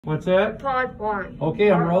What's that? Part 1. Okay,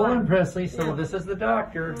 I'm rolling, Presley. So this is the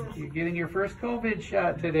doctor. You're getting your first COVID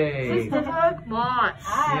shot today. This is the part 1.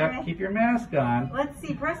 Hi. Yep, keep your mask on. Let's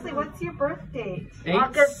see, Presley, what's your birth date?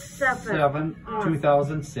 August 7th.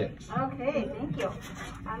 8/7/2006. Okay, thank you.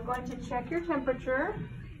 I'm going to check your temperature.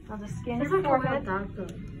 I'll just scan This your is a forehead. doctor.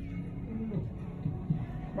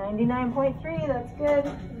 99.3, that's good.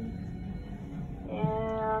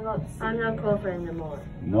 And let's see. I'm not COVID anymore.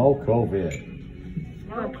 No COVID.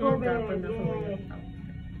 No I can't COVID, open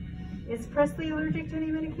yay. Is Presley allergic to any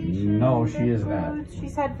medication? No, she is not.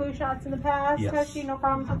 She's had flu shots in the past, Yes. has she? No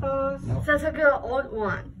problems with those? No. That's a good old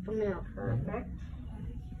one for me. Perfect.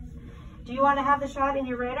 Do you want to have the shot in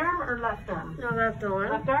your right arm or left arm? No, that's the one.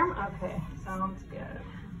 Left arm? Okay, sounds good.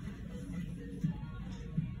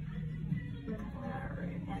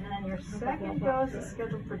 Alright, and then your second dose is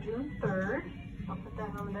scheduled for June 3rd. I'll put that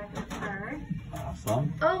on the back of the card.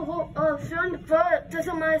 Awesome. Soon, but this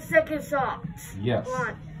is my second shot. Yes.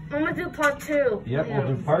 One. I'm gonna do part 2. Yep, Yeah.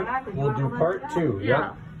 we'll do part. Exactly. We'll do part 2.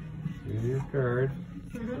 Yeah. Yep. Do your card.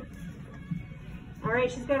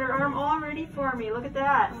 Alright, she's got her arm all ready for me. Look at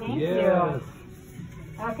that. Thank Yes.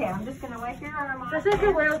 you. Okay, I'm just going to wipe your arm off. This is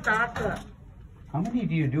a real doctor. How many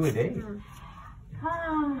do you do a day?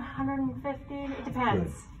 150. It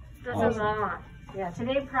depends. This Awesome. is a lot. Yeah,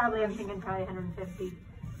 today probably, I'm thinking probably 150.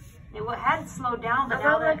 It had slowed down, I but now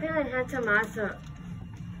felt like that... I had to myself.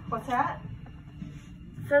 What's that?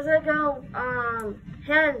 Says I go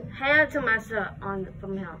hand to myself on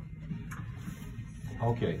from him.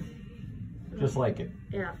 Okay. Just like it.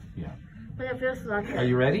 Yeah. Yeah. When it feels like Are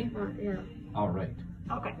you ready? Yeah. All right.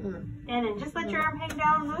 Okay. Mm. And then just let your arm hang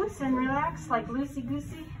down loose and relax, like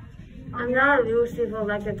loosey-goosey. I'm not useful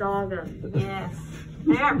like a dog. Yes.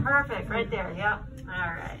 There, perfect. Right there. Yep.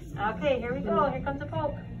 All right. Okay, here we go. Here comes the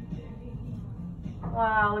poke.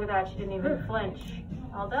 Wow, look at that. She didn't even flinch.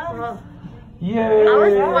 All done. Oh, Yay! I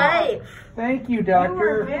was brave. Thank you, You were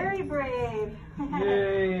doctor. very brave.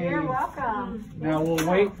 Yay. You're welcome. Now we'll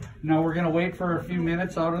wait. Now we're gonna wait for a few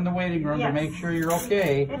minutes out in the waiting room to Yes. make sure you're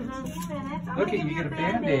okay. 15 minutes. I'm Look gonna at give you, you a get a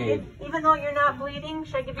Band-Aid. Band-Aid. Even though you're not bleeding,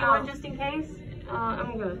 should I give you one just in case?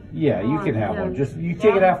 I'm good. Yeah, you can have one. Just you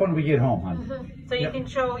take it off when we get home, hon. So you Yep. can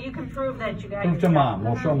show, you can prove that you got Prove your to shot. mom.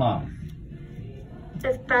 We'll show mom.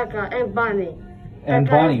 It's Becca and Bunny. And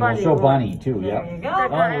Becca Bunny. We'll show Bunny too. There Yep. you go.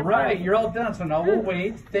 Becca All and right, Bunny. you're all done. So now we'll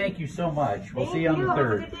wait. Thank you so much. We'll see you on the Thank you.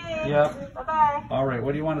 3rd. Have a good day. Yep. Bye-bye. All right.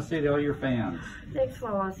 What do you want to say to all your fans? Thanks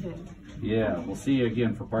for watching. Yeah, we'll see you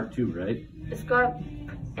again for part 2, right? It's good.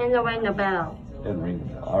 And the ring the bell. And ring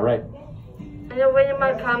the bell. All right. And the ring in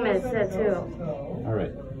my comments there too. All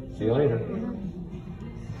right. See you later.